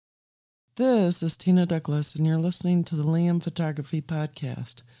This is Tina Douglas, and you're listening to the Liam Photography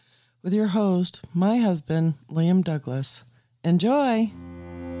Podcast with your host, my husband, Liam Douglas. Enjoy!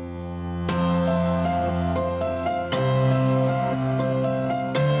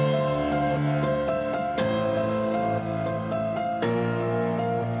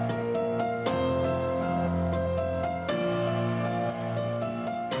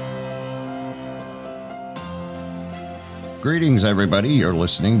 Greetings, everybody. You're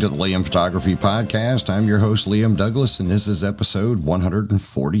listening to the Liam Photography Podcast. I'm your host, Liam Douglas, and this is episode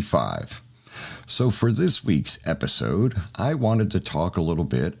 145. So for this week's episode, I wanted to talk a little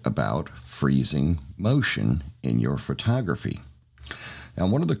bit about freezing motion in your photography. Now,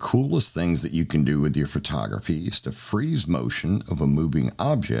 one of the coolest things that you can do with your photography is to freeze motion of a moving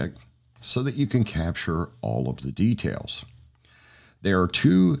object so that you can capture all of the details. There are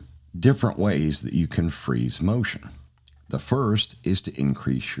two different ways that you can freeze motion. The first is to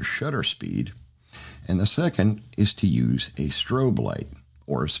increase your shutter speed, and the second is to use a strobe light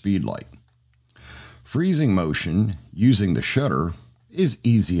or a speed light. Freezing motion using the shutter is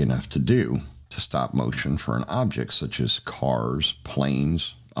easy enough to do to stop motion for an object such as cars,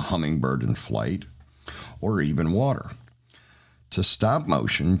 planes, a hummingbird in flight, or even water. To stop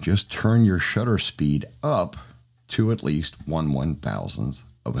motion, just turn your shutter speed up to at least 1/1000th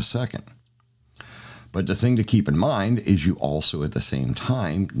of a second. But the thing to keep in mind is you also at the same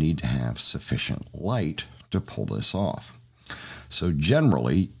time need to have sufficient light to pull this off. So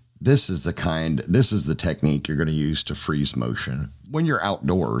generally, this is the technique you're going to use to freeze motion when you're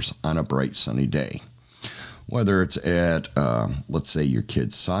outdoors on a bright sunny day. Whether it's at, let's say, your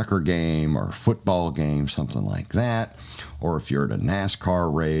kid's soccer game or football game, something like that, or if you're at a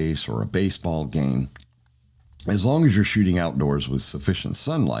NASCAR race or a baseball game. As long as you're shooting outdoors with sufficient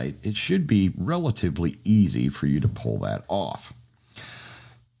sunlight, it should be relatively easy for you to pull that off.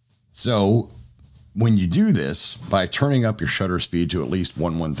 So when you do this, by turning up your shutter speed to at least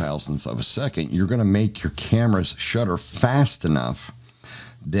 1/1000th of a second, you're going to make your camera's shutter fast enough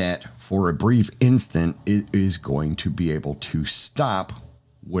that for a brief instant, it is going to be able to stop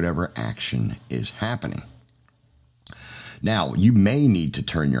whatever action is happening. Now, you may need to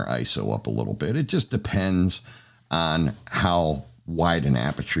turn your ISO up a little bit. It just depends on how wide an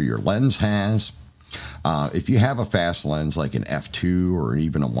aperture your lens has. If you have a fast lens like an f2 or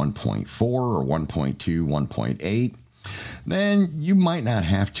even a 1.4 or 1.2, 1.8, then you might not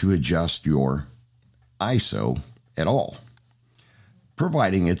have to adjust your ISO at all,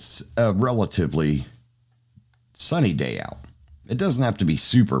 providing it's a relatively sunny day out. It doesn't have to be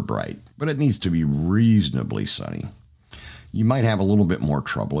super bright, but it needs to be reasonably sunny. You might have a little bit more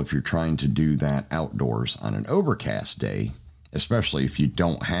trouble if you're trying to do that outdoors on an overcast day, especially if you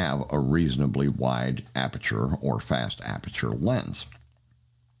don't have a reasonably wide aperture or fast aperture lens.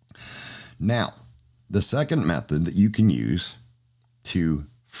 Now, the second method that you can use to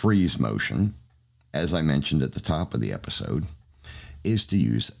freeze motion, as I mentioned at the top of the episode, is to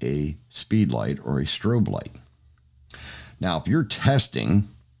use a speed light or a strobe light. Now, if you're testing,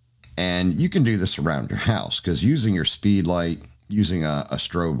 and you can do this around your house, because using your speed light, using a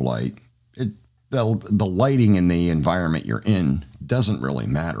strobe light, the lighting in the environment you're in doesn't really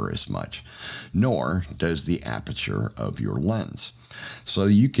matter as much, nor does the aperture of your lens. So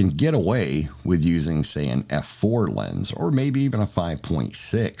you can get away with using, say, an f4 lens, or maybe even a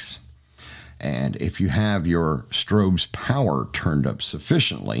 5.6. And if you have your strobe's power turned up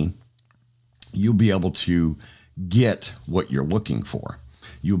sufficiently, you'll be able to get what you're looking for.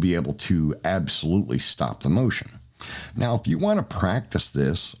 You'll be able to absolutely stop the motion. Now, if you want to practice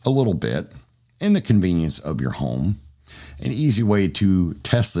this a little bit in the convenience of your home, an easy way to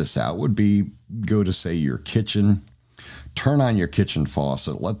test this out would be go to, say, your kitchen, turn on your kitchen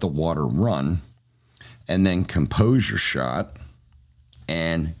faucet, let the water run, and then compose your shot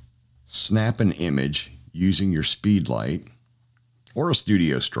and snap an image using your speed light or a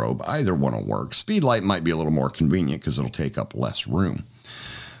studio strobe. Either one will work. Speed light might be a little more convenient because it'll take up less room.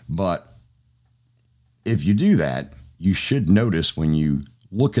 But if you do that, you should notice when you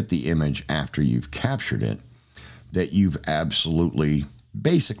look at the image after you've captured it that you've absolutely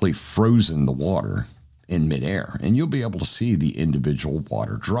basically frozen the water in midair, and you'll be able to see the individual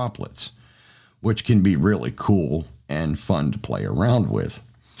water droplets, which can be really cool and fun to play around with.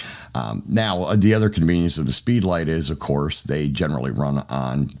 Now, the other convenience of the speed light is, of course, they generally run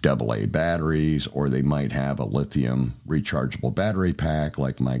on AA batteries, or they might have a lithium rechargeable battery pack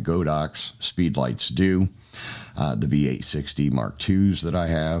like my Godox speed lights do. The V860 Mark IIs that I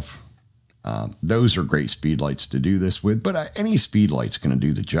have Those are great speed lights to do this with, but any speed light's going to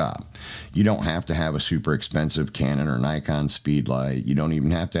do the job. You don't have to have a super expensive Canon or Nikon speed light. You don't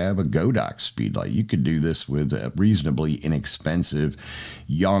even have to have a Godox speed light. You could do this with a reasonably inexpensive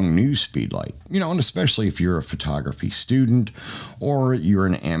Yongnuo speed light, and especially if you're a photography student or you're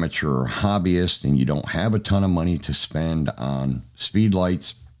an amateur or hobbyist and you don't have a ton of money to spend on speed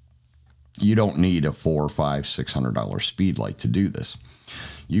lights. You don't need a $400, $500, $600 speed light to do this.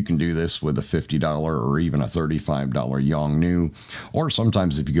 You can do this with a $50 or even a $35 Yongnuo, or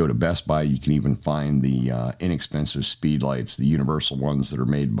sometimes if you go to Best Buy, you can even find the inexpensive speed lights, the universal ones that are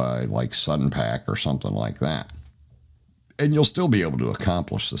made by like Sunpack or something like that. And you'll still be able to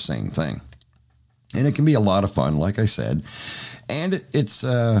accomplish the same thing. And it can be a lot of fun, like I said, and it's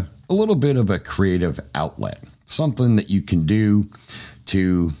a little bit of a creative outlet, something that you can do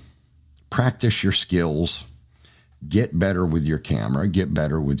to practice your skills, get better with your camera, get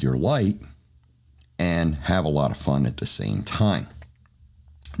better with your light, and have a lot of fun at the same time.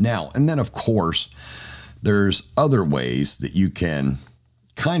 Now, and then of course, there's other ways that you can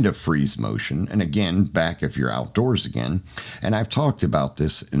kind of freeze motion. And again, back if you're outdoors again, and I've talked about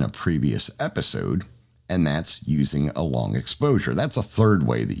this in a previous episode, and that's using a long exposure. That's a third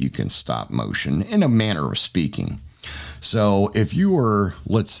way that you can stop motion in a manner of speaking. So if you were,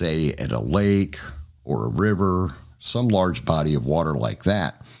 let's say, at a lake or a river, some large body of water like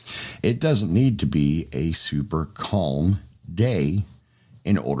that, it doesn't need to be a super calm day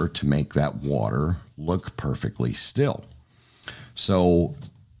in order to make that water look perfectly still. So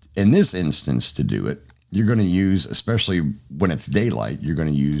in this instance, to do it, you're going to use, especially when it's daylight, you're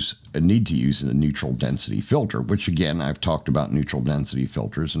going to need to use a neutral density filter, which again, I've talked about neutral density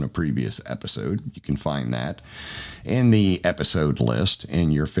filters in a previous episode. You can find that in the episode list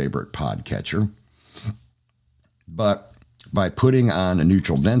in your favorite podcatcher. But by putting on a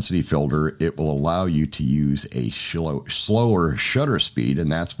neutral density filter, it will allow you to use a slower shutter speed,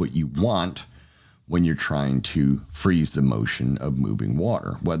 and that's what you want when you're trying to freeze the motion of moving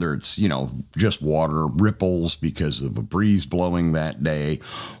water, whether it's, just water ripples because of a breeze blowing that day,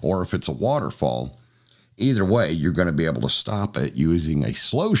 or if it's a waterfall. Either way, you're going to be able to stop it using a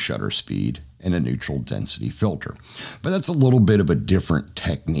slow shutter speed and a neutral density filter. But that's a little bit of a different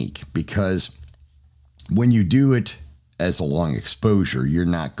technique, because when you do it as a long exposure, you're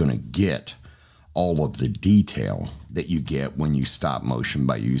not going to get all of the detail that you get when you stop motion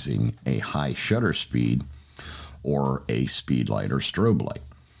by using a high shutter speed or a speed light or strobe light.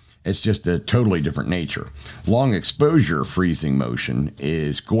 It's just a totally different nature. Long exposure freezing motion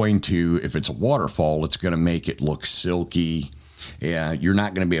is going to, if it's a waterfall, it's going to make it look silky. You're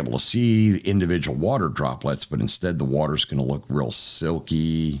not going to be able to see the individual water droplets, but instead the water's going to look real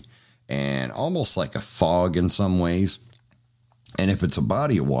silky and almost like a fog in some ways. And if it's a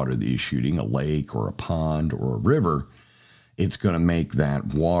body of water that you're shooting, a lake or a pond or a river, it's going to make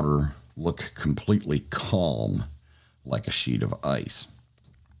that water look completely calm, like a sheet of ice.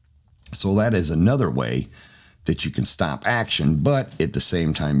 So that is another way that you can stop action, but at the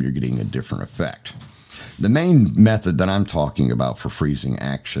same time, you're getting a different effect. The main method that I'm talking about for freezing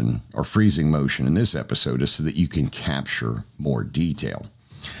action or freezing motion in this episode is so that you can capture more detail.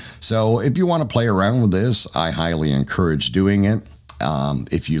 So if you want to play around with this, I highly encourage doing it.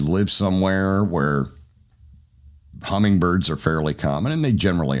 If you live somewhere where hummingbirds are fairly common, and they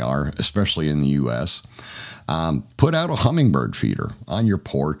generally are, especially in the U.S., put out a hummingbird feeder on your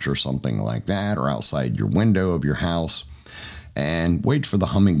porch or something like that, or outside your window of your house, and wait for the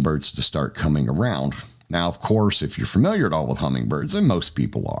hummingbirds to start coming around. Now, of course, if you're familiar at all with hummingbirds, and most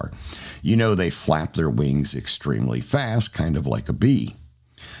people are, they flap their wings extremely fast, kind of like a bee.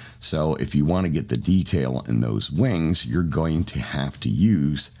 So if you want to get the detail in those wings, you're going to have to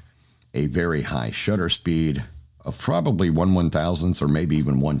use a very high shutter speed of probably 1/1000th or maybe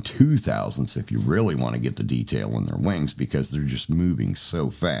even 1/2000th if you really want to get the detail in their wings, because they're just moving so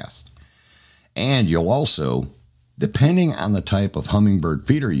fast. And you'll also, depending on the type of hummingbird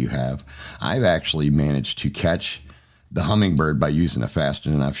feeder you have, I've actually managed to catch the hummingbird by using a fast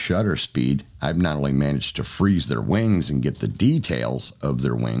enough shutter speed. I've not only managed to freeze their wings and get the details of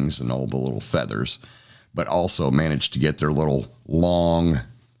their wings and all the little feathers, but also managed to get their little long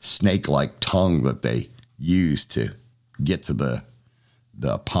snake-like tongue that they use to get to the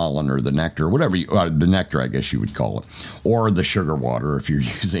pollen or the nectar, whatever the nectar, I guess you would call it, or the sugar water if you're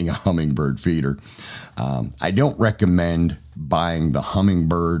using a hummingbird feeder. I don't recommend buying the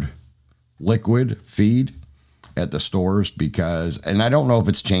hummingbird liquid feed at the stores because, and I don't know if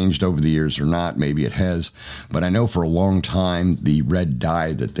it's changed over the years or not, maybe it has, but I know for a long time the red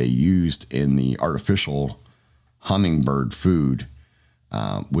dye that they used in the artificial hummingbird food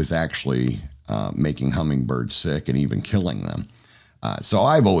was actually making hummingbirds sick and even killing them. So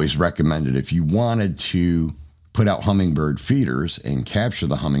I've always recommended if you wanted to put out hummingbird feeders and capture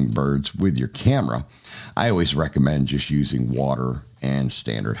the hummingbirds with your camera, I always recommend just using water and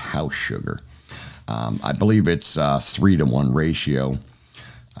standard house sugar. I believe it's 3-to-1 ratio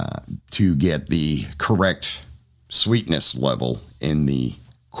to get the correct sweetness level in the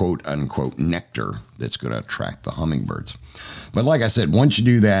quote unquote nectar that's going to attract the hummingbirds. But like I said, once you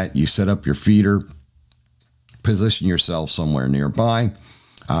do that, you set up your feeder, position yourself somewhere nearby.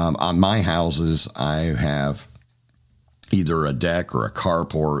 On my houses, I have either a deck or a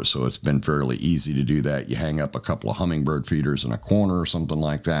carport, so it's been fairly easy to do that. You hang up a couple of hummingbird feeders in a corner or something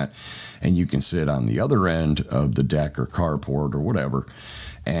like that, and you can sit on the other end of the deck or carport or whatever.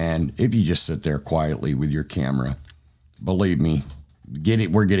 And if you just sit there quietly with your camera, believe me,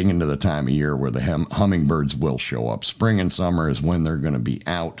 we're getting into the time of year where the hummingbirds will show up. Spring and summer is when they're going to be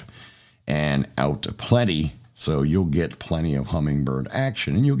out, and out to plenty. So you'll get plenty of hummingbird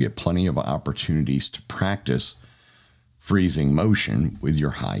action, and you'll get plenty of opportunities to practice freezing motion with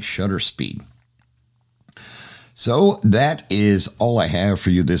your high shutter speed. So that is all I have for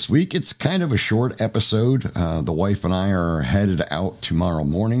you this week. It's kind of a short episode. The wife and I are headed out tomorrow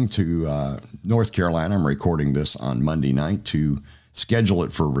morning to North Carolina. I'm recording this on Monday night to schedule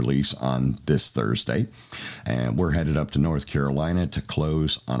it for release on this Thursday. And we're headed up to North Carolina to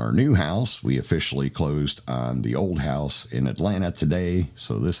close on our new house. We officially closed on the old house in Atlanta today.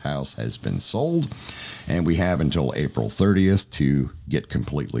 So this house has been sold, and we have until April 30th to get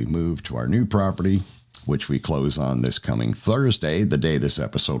completely moved to our new property, which we close on this coming Thursday, the day this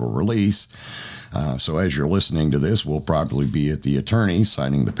episode will release. So as you're listening to this, we'll probably be at the attorney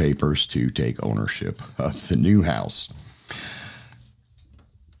signing the papers to take ownership of the new house.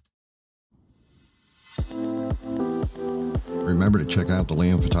 Remember to check out the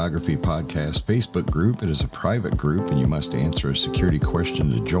Liam Photography Podcast Facebook group. It is a private group, and you must answer a security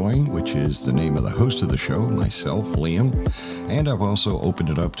question to join, which is the name of the host of the show, myself, Liam. And I've also opened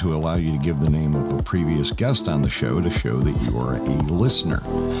it up to allow you to give the name of a previous guest on the show to show that you are a listener.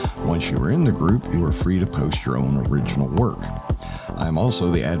 Once you are in the group, you are free to post your own original work. I'm also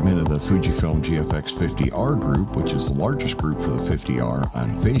the admin of the Fujifilm GFX 50R group, which is the largest group for the 50R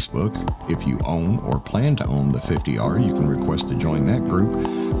on Facebook. If you own or plan to own the 50R, you can request to join that group,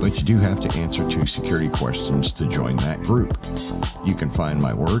 but you do have to answer 2 security questions to join that group. You can find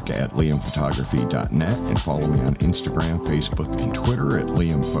my work at liamphotography.net and follow me on Instagram, Facebook, and Twitter at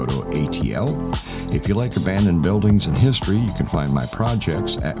liamphotoatl. If you like abandoned buildings and history, you can find my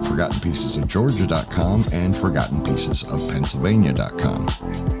projects at forgottenpiecesofgeorgia.com and forgottenpiecesofpennsylvania.com.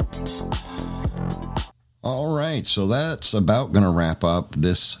 All right, so that's about going to wrap up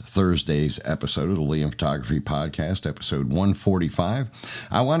this Thursday's episode of the Liam Photography Podcast, episode 145.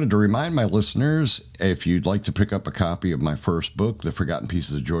 I wanted to remind my listeners, if you'd like to pick up a copy of my first book, The Forgotten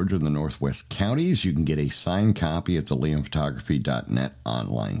Pieces of Georgia in the Northwest Counties, you can get a signed copy at the liamphotography.net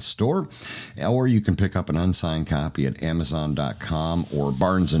online store, or you can pick up an unsigned copy at amazon.com or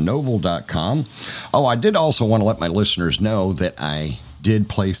barnesandnoble.com. Oh, I did also want to let my listeners know that I did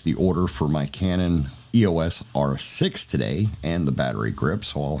place the order for my Canon EOS R6 today and the battery grip,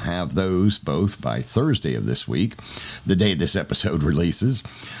 so I'll have those both by Thursday of this week, the day this episode releases.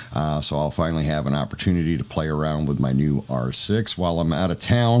 So I'll finally have an opportunity to play around with my new R6 while I'm out of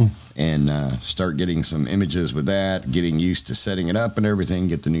town and start getting some images with that, getting used to setting it up and everything,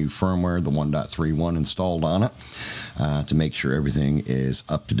 get the new firmware, the 1.31 installed on it to make sure everything is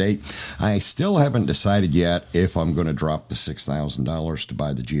up to date. I still haven't decided yet if I'm going to drop the $6,000 to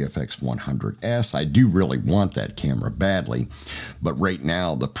buy the GFX 100S. I do really want that camera badly, but right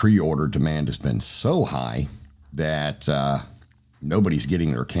now the pre-order demand has been so high that nobody's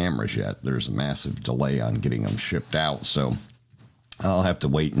getting their cameras yet. There's a massive delay on getting them shipped out, so I'll have to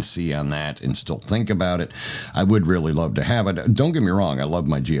wait and see on that and still think about it. I would really love to have it. Don't get me wrong, I love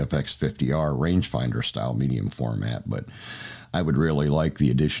my GFX 50R rangefinder style medium format, but I would really like the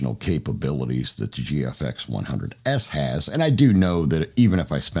additional capabilities that the GFX 100S has. And I do know that even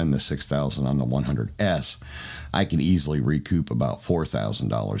if I spend the $6,000 on the 100S, I can easily recoup about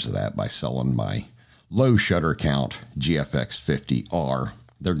 $4,000 of that by selling my low shutter count GFX 50R.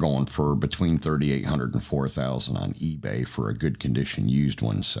 They're going for between $3,800 and $4,000 on eBay for a good condition used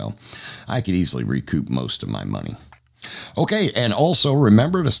one, so I could easily recoup most of my money. Okay, and also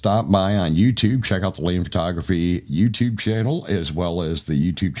remember to stop by on YouTube, check out the Liam Photography YouTube channel, as well as the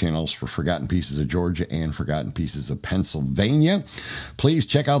YouTube channels for Forgotten Pieces of Georgia and Forgotten Pieces of Pennsylvania. Please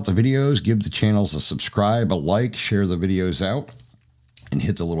check out the videos, give the channels a subscribe, a like, share the videos out, and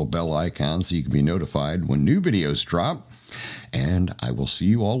hit the little bell icon so you can be notified when new videos drop. And I will see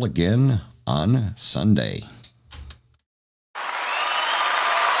you all again on Sunday.